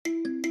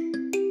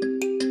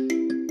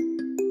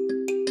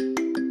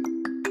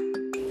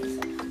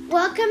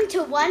Welcome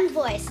to One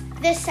Voice,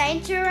 the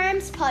St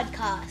Jerome's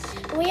podcast.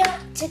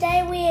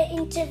 Today we are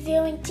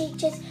interviewing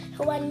teachers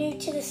who are new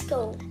to the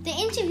school. The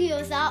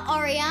interviewers are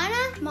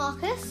Oriana,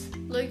 Marcus,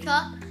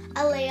 Luca,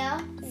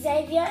 Aaliyah,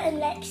 Xavier and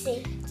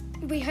Lexi.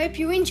 We hope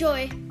you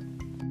enjoy.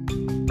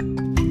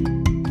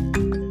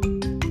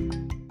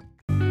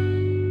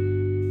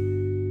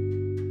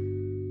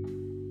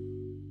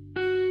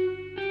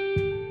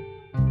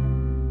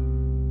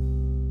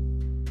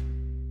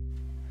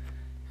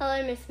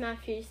 Hello, Miss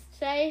Matthews.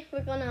 Today we're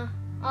gonna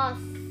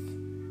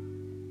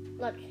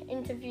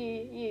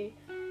interview you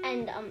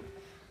and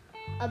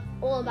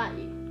all about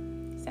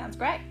you. Sounds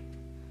great.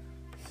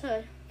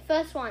 So,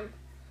 first one,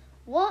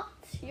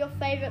 what's your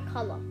favourite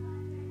colour?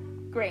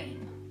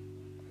 Green.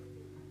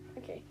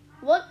 Okay.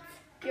 What's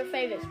your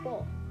favourite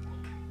sport?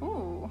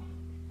 Ooh,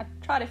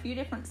 I've tried a few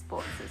different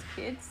sports as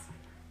kids.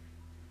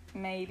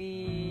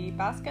 Maybe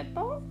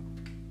basketball?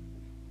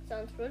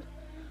 Sounds good.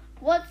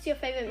 What's your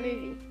favourite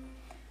movie?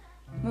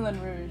 Moulin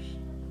Rouge.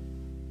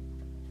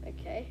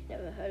 Okay,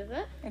 never heard of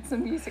it. It's a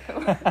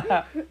musical.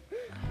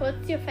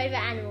 What's your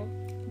favourite animal?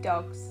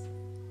 Dogs.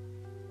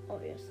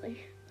 Obviously.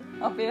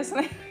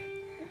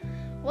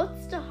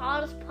 What's the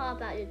hardest part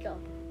about your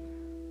job?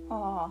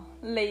 Oh,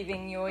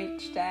 leaving you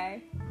each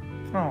day.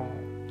 Oh.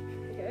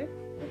 Okay.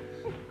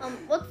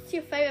 What's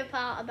your favourite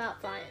part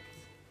about science?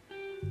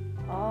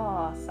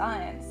 Oh,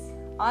 science.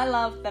 I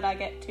love that I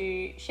get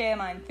to share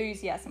my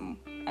enthusiasm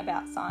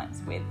about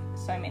science with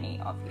so many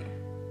of you.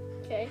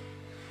 Okay.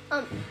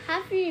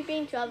 Have you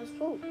been to other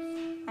schools?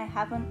 I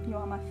haven't. You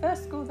are my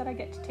first school that I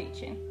get to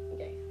teach in.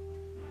 Okay.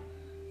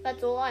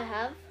 That's all I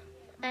have.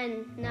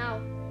 And now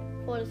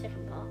for the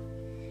second part.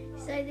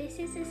 So this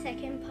is the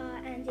second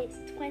part and it's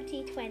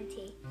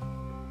 2020.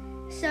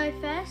 So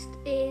first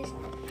is,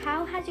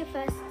 how has your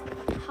first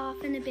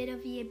half and a bit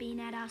of year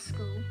been at our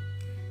school?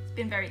 It's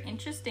been very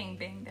interesting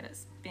being that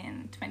it's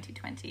been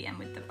 2020 and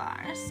with the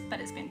virus, but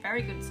it's been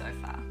very good so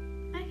far.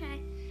 Okay.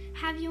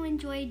 Have you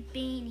enjoyed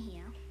being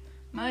here?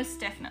 Most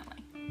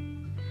definitely.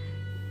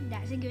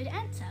 That's a good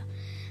answer.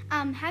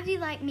 Have you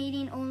liked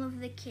meeting all of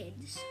the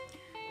kids?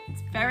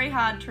 It's very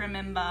hard to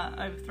remember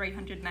over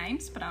 300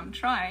 names, but I'm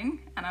trying,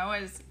 and I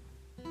always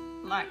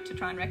like to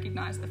try and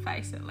recognise the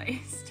face at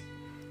least.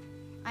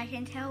 I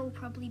can tell it will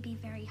probably be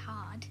very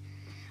hard.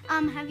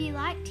 Have you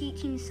liked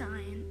teaching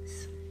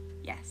science?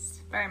 Yes,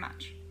 very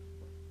much.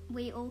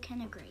 We all can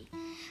agree.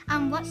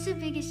 What's the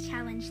biggest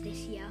challenge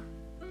this year?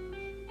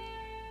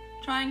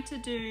 Trying to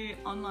do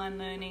online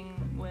learning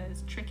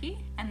was tricky,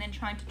 and then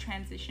trying to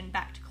transition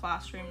back to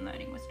classroom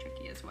learning was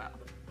tricky as well.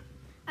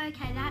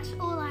 Okay, that's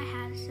all I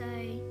have, so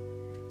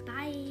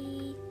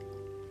bye.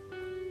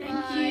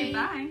 Thank you,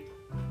 bye.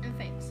 And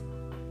thanks.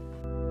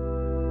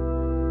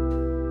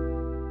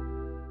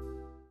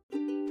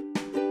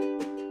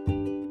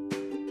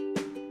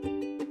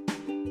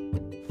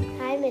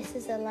 Hi,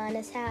 Mrs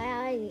Alaniz. How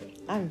are you?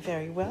 I'm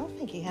very well,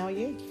 thank you. How are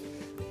you?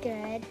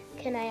 Good.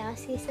 Can I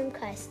ask you some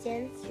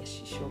questions? Yes,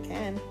 you sure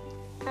can.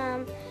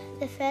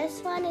 The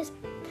first one is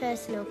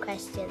personal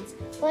questions.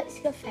 What's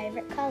your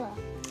favourite colour?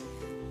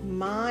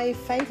 My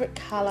favourite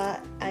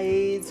colour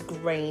is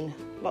green.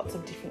 Lots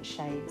of different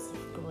shades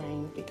of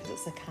green because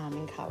it's a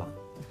calming colour.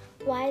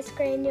 Why is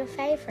green your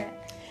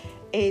favourite?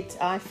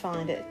 I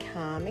find it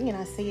calming and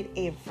I see it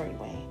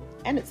everywhere.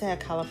 And it's our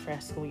colour for our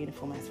school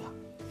uniform as well.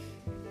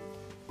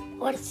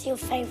 What's your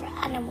favourite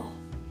animal?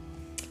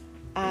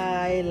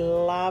 I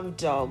love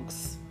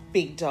dogs,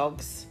 big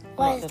dogs.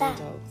 Why not is little that?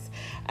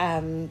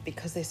 dogs.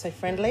 Because they're so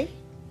friendly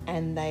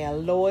and they are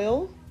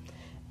loyal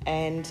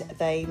and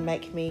they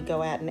make me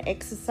go out and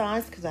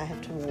exercise because I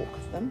have to walk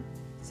with them.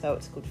 So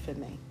it's good for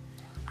me.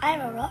 I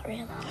have a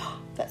Rottweiler.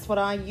 That's what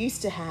I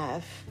used to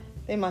have.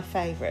 They're my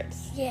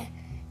favourites. Yeah,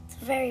 it's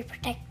very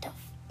protective.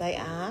 They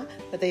are,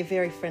 but they're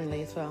very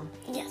friendly as well.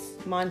 Yes.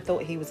 Mine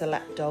thought he was a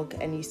lap dog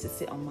and used to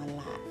sit on my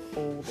lap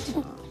all the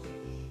time.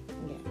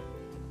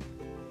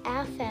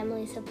 Our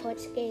families are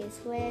Portuguese.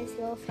 Where's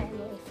your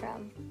family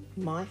from?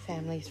 My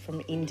family's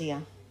from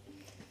India.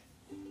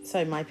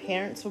 So my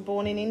parents were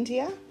born in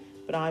India,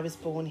 but I was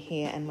born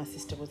here and my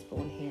sister was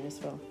born here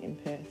as well, in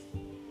Perth.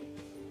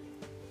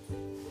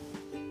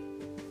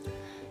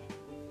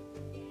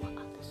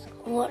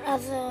 What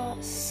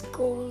other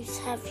schools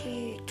have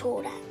you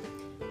taught at?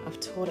 I've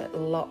taught at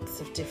lots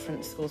of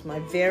different schools. My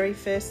very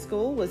first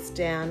school was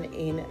down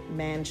in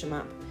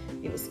Manjimup.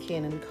 It was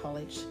Kiernan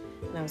College,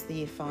 and I was the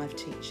Year 5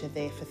 teacher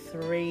there for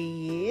 3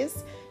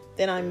 years.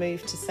 Then I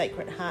moved to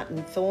Sacred Heart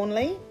in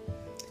Thornley.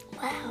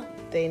 Wow.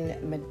 Then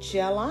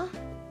Magella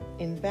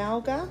in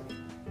Balga.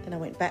 Then I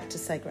went back to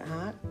Sacred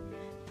Heart.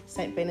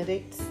 St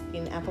Benedict's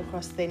in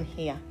Applecross, then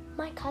here.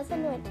 My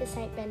cousin went to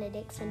St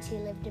Benedict's when she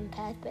lived in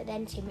Perth, but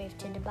then she moved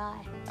to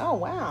Dubai. Oh,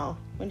 wow.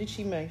 When did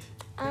she move?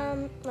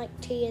 2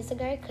 years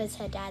ago, because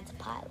her dad's a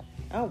pilot.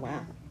 Oh,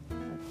 wow.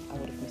 I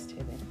would have missed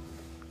her then.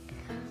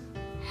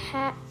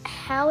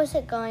 How is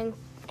it going?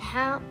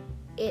 How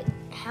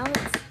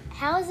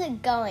is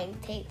it going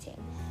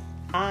teaching?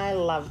 I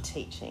love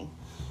teaching.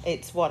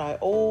 It's what I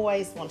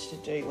always wanted to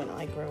do when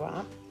I grew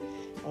up.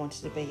 I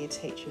wanted to be a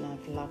teacher, and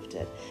I've loved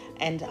it.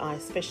 And I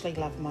especially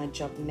love my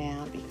job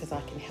now because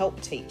I can help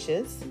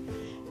teachers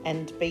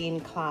and be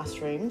in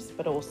classrooms,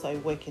 but also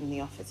work in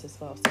the office as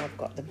well. So I've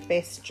got the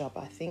best job,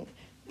 I think,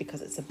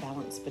 because it's a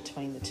balance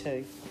between the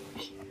two.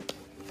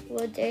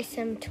 We'll do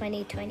some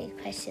 2020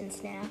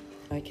 questions now.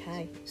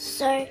 Okay.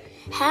 So,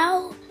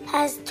 how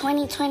has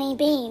 2020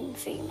 been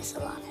for you, Miss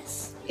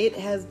Alaniz? It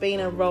has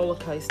been a roller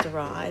coaster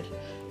ride.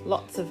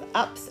 Lots of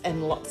ups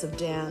and lots of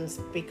downs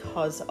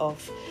because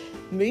of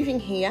moving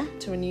here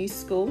to a new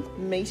school,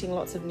 meeting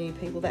lots of new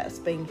people. That's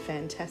been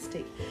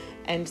fantastic.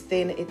 And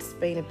then it's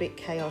been a bit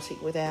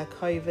chaotic with our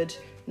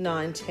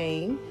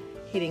COVID-19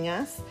 hitting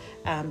us,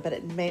 but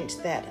it meant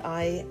that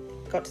I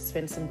got to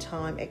spend some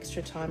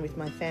extra time with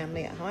my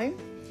family at home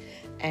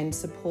and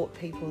support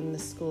people in the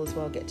school as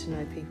well, get to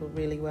know people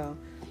really well.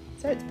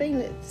 So it's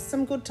been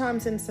some good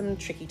times and some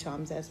tricky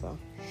times as well.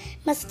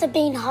 Must have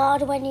been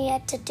hard when you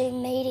had to do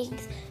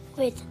meetings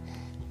with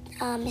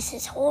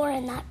Mrs Hoare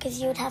and that,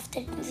 because you would have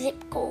to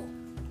zip call.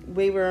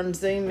 We were on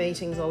Zoom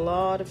meetings a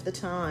lot of the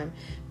time,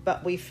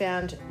 but we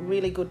found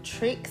really good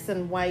tricks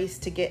and ways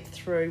to get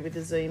through with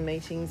the Zoom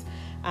meetings,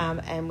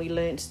 and we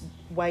learnt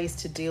ways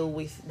to deal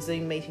with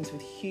Zoom meetings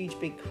with huge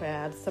big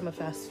crowds. Some of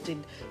us did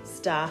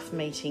staff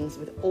meetings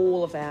with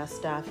all of our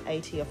staff,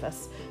 80 of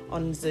us,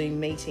 on Zoom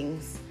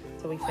meetings.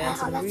 So we found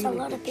some that's really a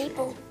lot of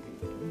people.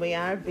 We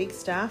are a big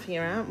staff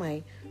here, aren't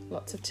we?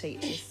 Lots of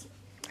teachers.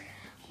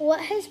 What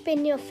has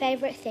been your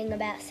favourite thing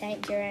about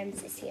St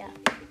Jerome's this year?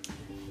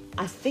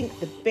 I think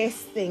the best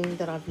thing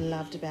that I've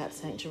loved about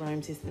St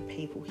Jerome's is the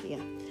people here.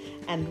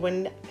 And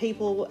when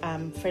people,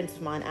 friends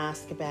of mine,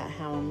 ask about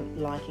how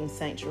I'm liking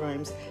St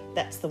Jerome's,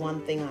 that's the one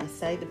thing I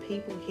say. The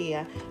people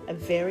here are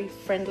very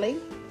friendly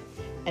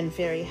and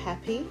very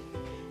happy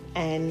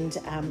and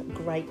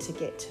great to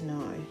get to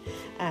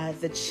know.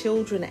 The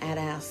children at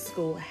our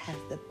school have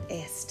the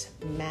best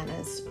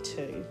manners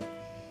too.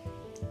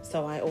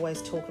 So I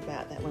always talk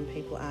about that when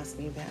people ask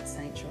me about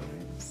St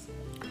Jerome's.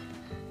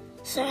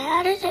 So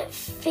how did it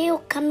feel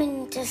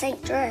coming to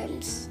St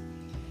Jerome's?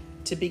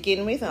 To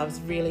begin with, I was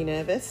really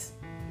nervous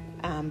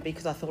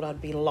because I thought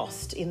I'd be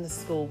lost in the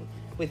school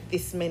with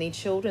this many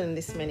children and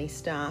this many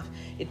staff.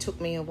 It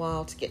took me a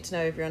while to get to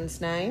know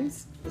everyone's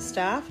names, the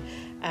staff,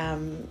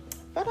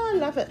 but I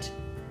love it.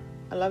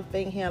 I love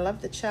being here, I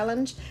love the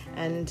challenge,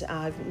 and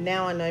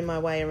now I know my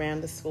way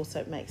around the school, so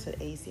it makes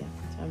it easier.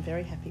 So I'm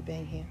very happy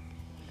being here.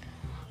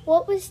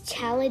 What was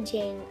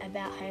challenging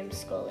about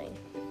homeschooling?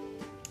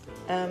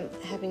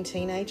 Having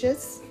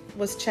teenagers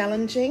was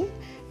challenging,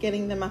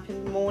 getting them up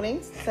in the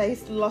mornings. They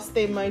lost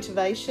their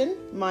motivation,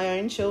 my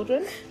own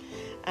children.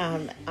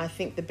 I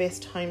think the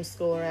best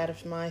homeschooler out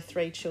of my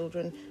 3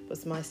 children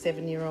was my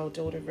 7-year-old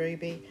daughter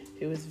Ruby,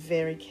 who was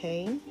very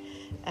keen.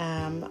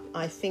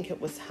 I think it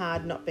was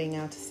hard not being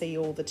able to see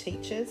all the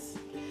teachers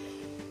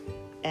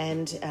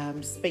and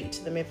speak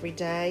to them every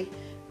day,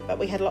 but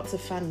we had lots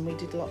of fun. We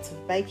did lots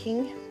of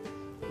baking,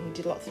 and we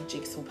did lots of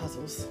jigsaw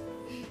puzzles.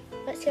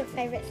 What's your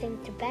favourite thing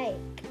to bake?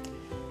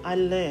 I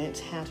learnt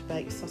how to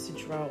bake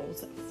sausage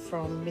rolls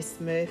from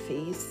Miss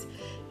Murphy's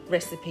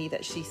recipe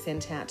that she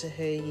sent out to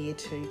her Year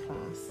 2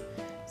 class.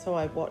 So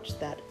I watched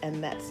that,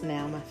 and that's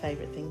now my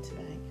favourite thing to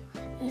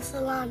bake. Miss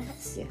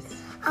Alaniz?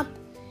 Yes.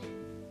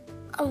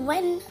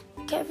 When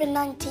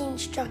COVID-19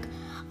 struck,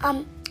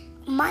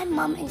 my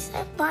mum,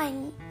 instead of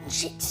buying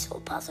jigsaw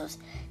puzzles,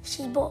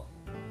 she bought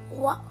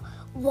what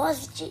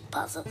was jig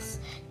puzzles.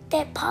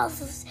 They're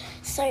puzzles.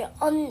 So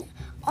on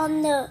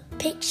the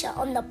picture,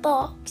 on the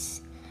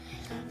box,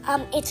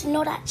 it's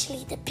not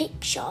actually the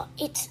picture,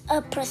 it's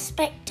a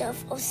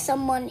perspective of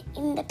someone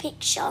in the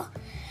picture,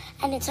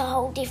 and it's a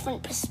whole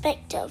different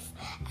perspective,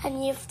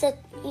 and you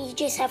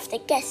just have to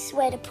guess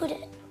where to put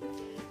it.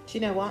 Do you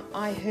know what?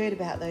 I heard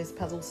about those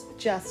puzzles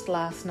just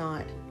last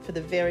night for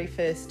the very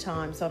first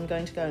time, so I'm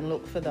going to go and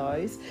look for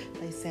those.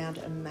 They sound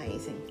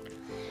amazing.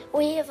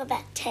 We have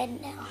about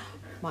 10 now,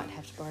 Might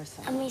have to borrow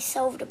some. and we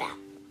solved about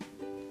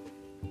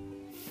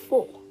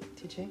 4.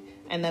 Did you?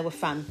 And they were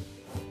fun.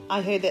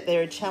 I heard that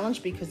they're a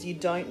challenge because you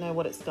don't know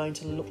what it's going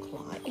to look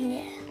like.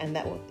 Yeah. And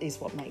that is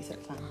what makes it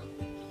fun.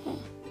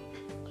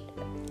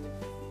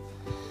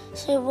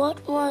 So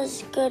what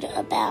was good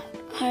about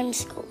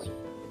homeschooling?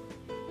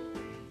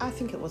 I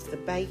think it was the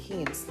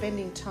baking and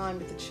spending time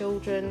with the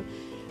children.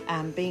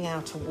 Being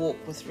able to walk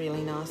was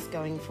really nice,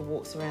 going for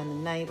walks around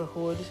the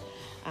neighbourhood,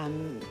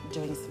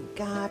 doing some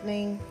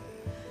gardening.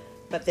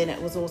 But then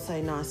it was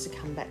also nice to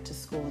come back to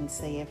school and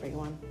see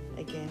everyone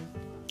again.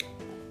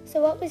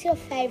 So what was your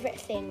favourite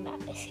thing about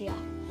this year?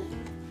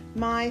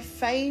 My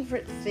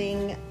favourite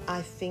thing,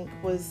 I think,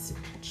 was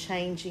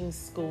changing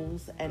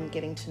schools and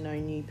getting to know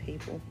new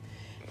people.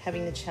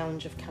 Having the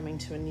challenge of coming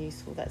to a new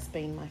school, that's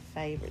been my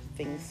favourite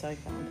thing so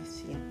far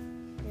this year.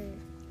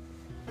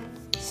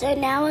 So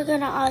now we're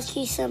going to ask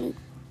you some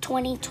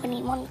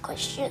 2021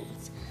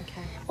 questions.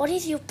 Okay. What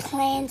is your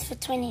plans for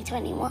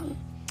 2021?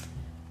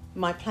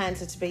 My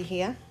plans are to be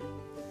here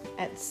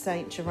at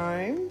St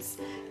Jerome's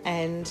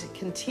and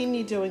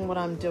continue doing what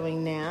I'm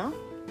doing now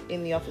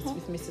in the office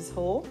with Mrs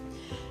Hoare.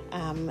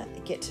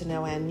 get to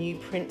know our new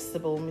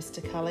principal,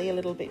 Mr. Cully, a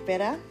little bit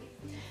better,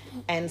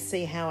 and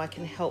see how I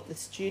can help the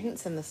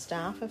students and the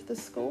staff of the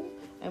school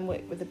and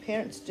work with the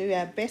parents to do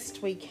our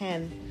best we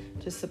can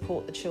to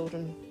support the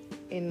children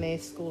in their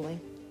schooling.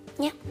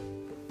 Yeah.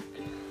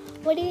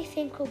 What do you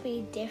think will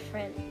be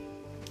different?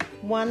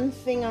 One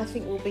thing I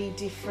think will be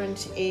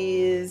different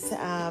is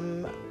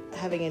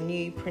having a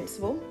new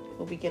principal.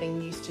 We'll be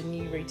getting used to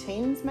new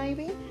routines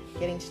maybe,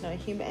 getting to know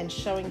him and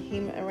showing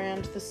him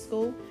around the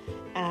school,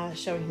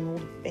 showing him all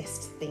the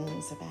best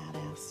things about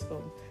our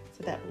school.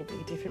 So that will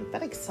be different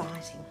but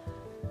exciting.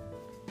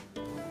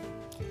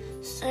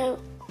 So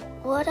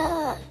what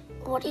are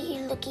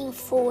you looking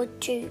forward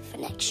to for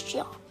next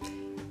year?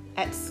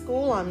 At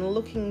school, I'm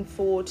looking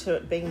forward to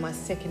it being my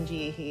second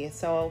year here,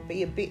 so I'll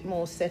be a bit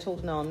more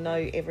settled and I'll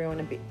know everyone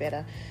a bit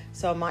better.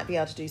 So I might be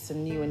able to do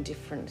some new and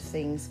different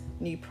things,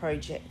 new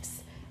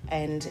projects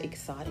and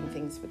exciting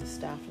things with the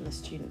staff and the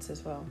students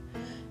as well.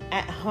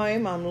 At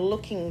home, I'm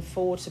looking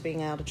forward to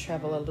being able to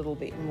travel a little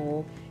bit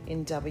more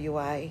in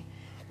WA.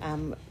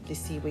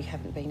 This year we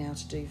haven't been able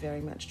to do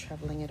very much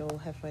travelling at all,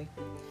 have we?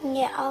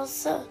 Yeah,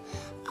 also,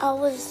 I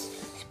was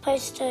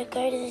supposed to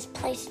go to this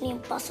place near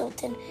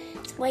Busselton.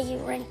 It's where you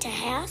rent a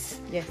house.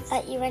 Yes.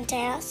 You rent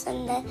a house,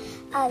 and then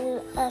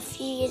a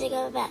few years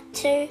ago, about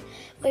 2,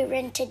 we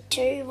rented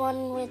 2,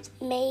 one with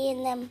me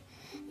and then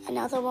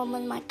another one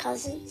with my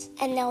cousins,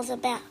 and there was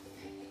about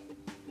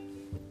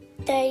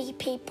 30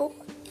 people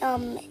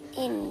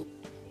in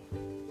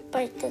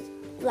both the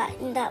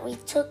that we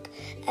took,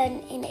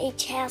 and in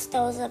each house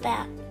there was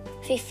about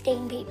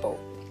 15 people.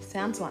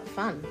 Sounds like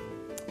fun.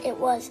 It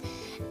was,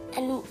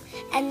 and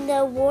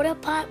the water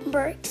pipe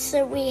broke,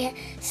 so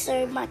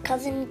my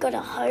cousin got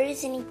a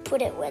hose and he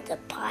put it where the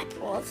pipe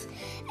was,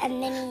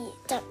 and then he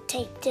duct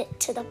taped it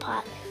to the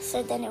pipe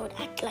so then it would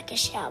act like a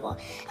shower,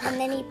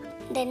 and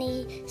then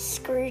he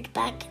screwed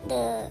back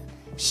the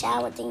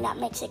shower thing that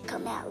makes it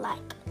come out like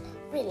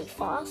really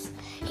fast.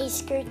 He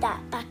screwed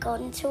that back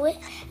onto it,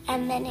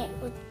 and then it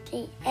would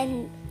be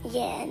and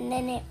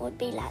then it would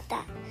be like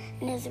that,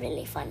 and it was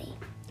really funny.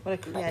 What a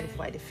creative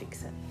way to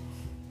fix it.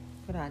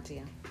 Good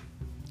idea.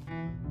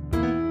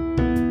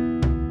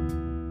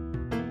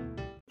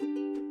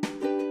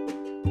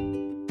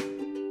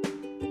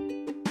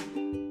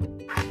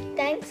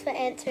 Thanks for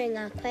answering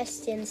our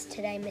questions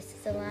today,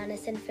 Mrs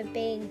Alaniz, and for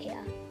being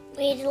here.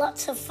 We had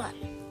lots of fun.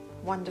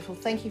 Wonderful.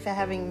 Thank you for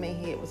having me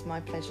here. It was my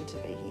pleasure to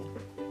be here.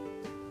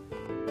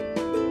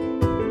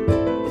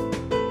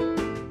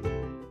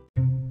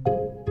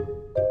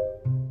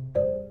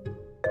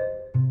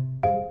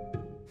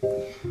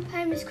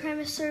 Hi, Miss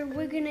Kramer. So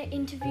we're going to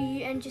interview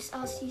you and just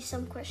ask you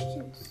some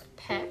questions.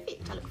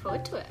 Perfect, I look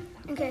forward to it.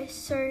 Okay,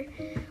 so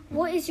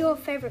what is your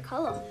favourite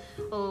colour?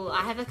 Oh,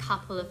 I have a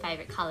couple of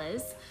favourite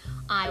colours.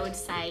 I would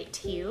say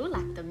teal,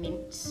 like the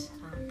mint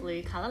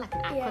blue colour, like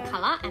an aqua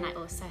colour, and I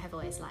also have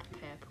always liked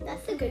purple.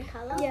 That's a good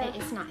colour. Yeah. It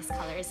is a nice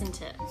colour,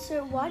 isn't it?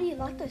 So why do you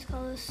like those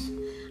colours?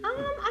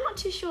 I'm not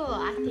too sure.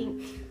 I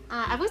think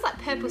I've always liked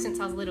purple since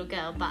I was a little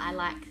girl, but I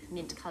like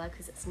mint colour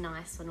because it's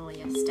nice on all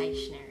your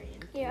stationery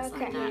and things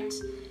like that.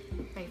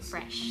 Very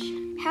fresh.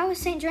 How has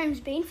St Jerome's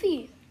been for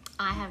you?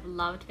 I have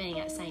loved being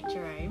at St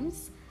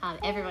Jerome's.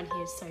 Everyone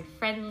here is so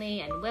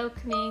friendly and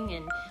welcoming,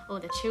 and all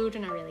the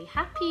children are really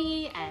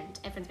happy, and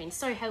everyone's been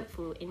so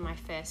helpful in my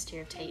first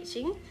year of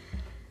teaching.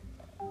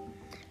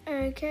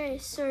 Okay,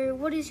 so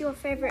what is your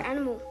favourite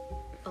animal?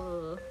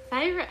 Oh,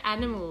 favourite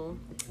animal?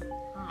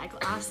 I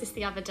got asked this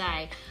the other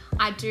day.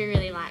 I do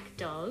really like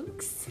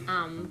dogs,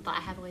 but I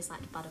have always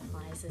liked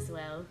butterflies as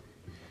well.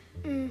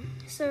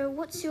 So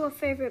what's your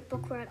favourite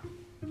book writer?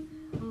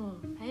 Oh,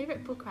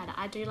 favourite book writer?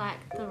 I do like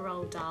the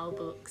Roald Dahl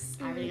books.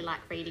 I really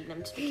like reading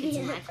them to the kids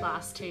in my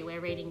class too.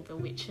 We're reading The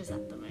Witches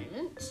at the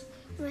moment.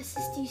 My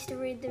sister used to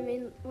read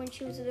them when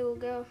she was a little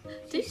girl.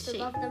 She used to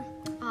love them.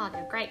 Oh,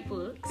 they're great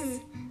books.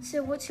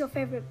 So what's your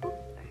favourite book?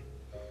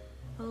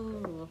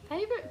 Oh,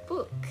 favourite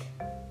book?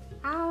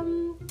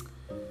 I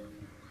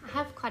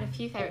have quite a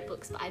few favourite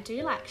books, but I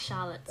do like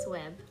Charlotte's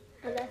Web.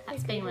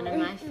 That's been one of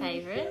my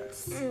favourites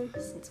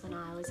since when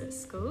I was at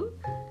school.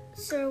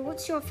 So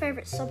what's your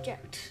favourite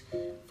subject?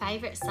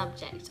 Favourite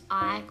subject?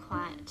 I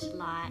quite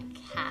like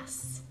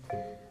HASS.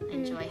 I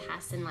enjoy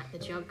HASS and like the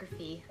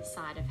geography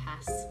side of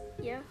HASS.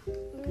 Yeah.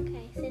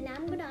 Okay, so now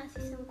I'm going to ask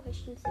you some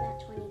questions about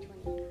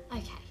 2020.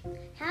 Okay.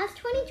 How's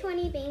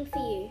 2020 been for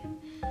you?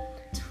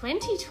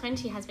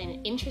 2020 has been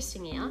an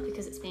interesting year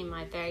because it's been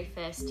my very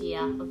first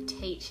year of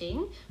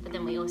teaching, but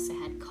then we also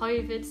had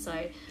COVID, so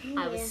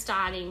I was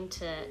starting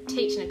to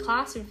teach in a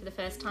classroom for the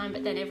first time,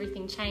 but then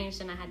everything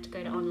changed and I had to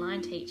go to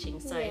online teaching,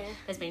 so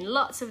there's been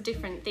lots of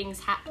different things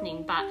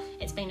happening, but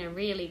it's been a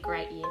really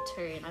great year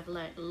too, and I've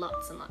learnt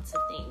lots and lots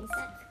of things.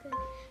 That's good.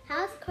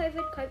 How's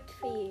COVID coped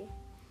for you?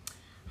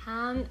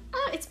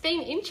 It's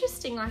been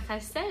interesting, like I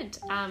said.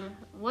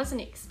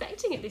 Wasn't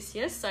expecting it this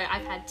year, so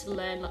I've had to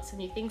learn lots of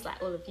new things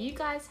like all of you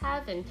guys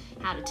have, and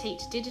how to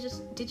teach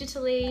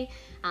digitally,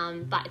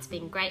 but it's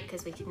been great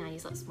because we can now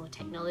use lots more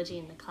technology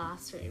in the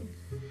classroom.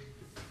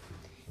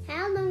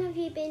 How long have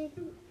you been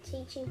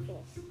teaching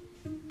for?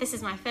 this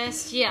is my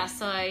first year,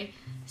 so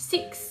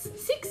six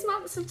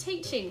months of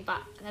teaching,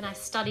 but then I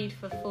studied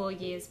for 4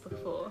 years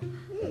before.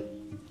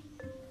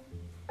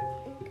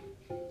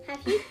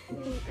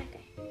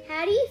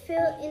 How do you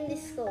feel in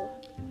this school?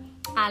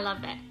 I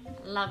love it.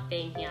 I love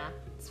being here.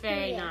 It's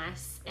very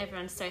nice.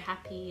 Everyone's so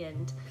happy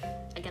and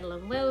I get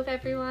along well with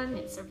everyone.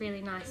 It's a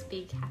really nice,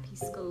 big, happy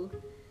school.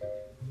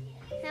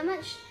 How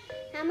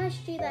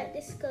much do you like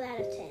this school out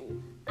of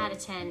 10? Out of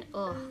 10, 10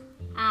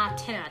 out of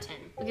 10.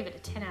 We'll give it a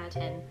 10 out of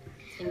 10.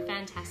 It's been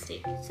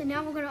fantastic. So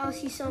now we're going to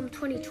ask you some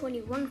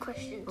 2021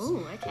 questions.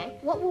 Ooh, okay.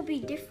 What will be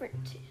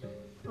different?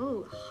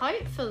 Ooh,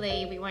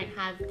 hopefully we won't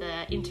have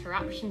the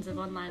interruptions of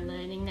online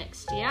learning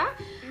next year.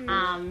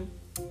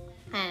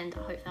 And I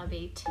hope I'll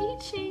be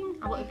teaching.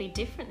 What would be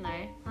different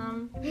though?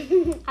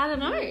 I don't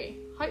know.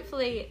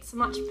 Hopefully it's a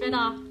much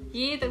better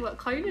year than what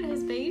COVID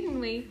has been,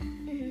 and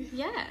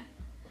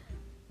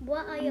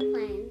What are your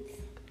plans?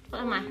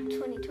 What am I?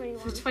 2021.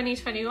 For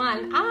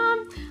 2021?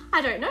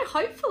 I don't know.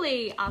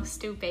 Hopefully I'll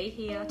still be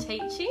here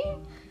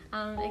teaching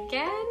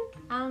again.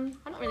 I'm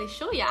not really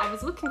sure yet. I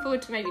was looking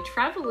forward to maybe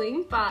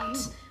travelling, but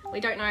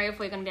we don't know if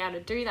we're going to be able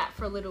to do that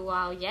for a little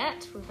while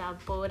yet with our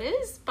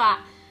borders. But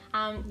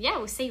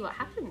we'll see what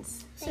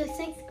happens. So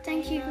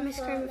thank you, Miss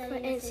Kramer, for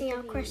answering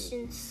our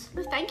questions.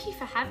 Well, thank you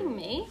for having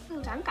me.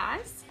 Well done,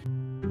 guys.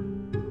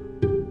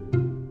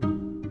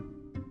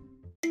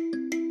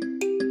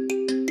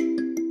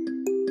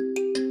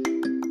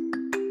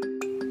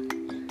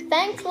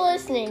 Thanks for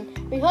listening.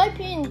 We hope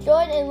you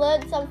enjoyed and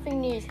learned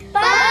something new.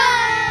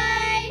 Bye!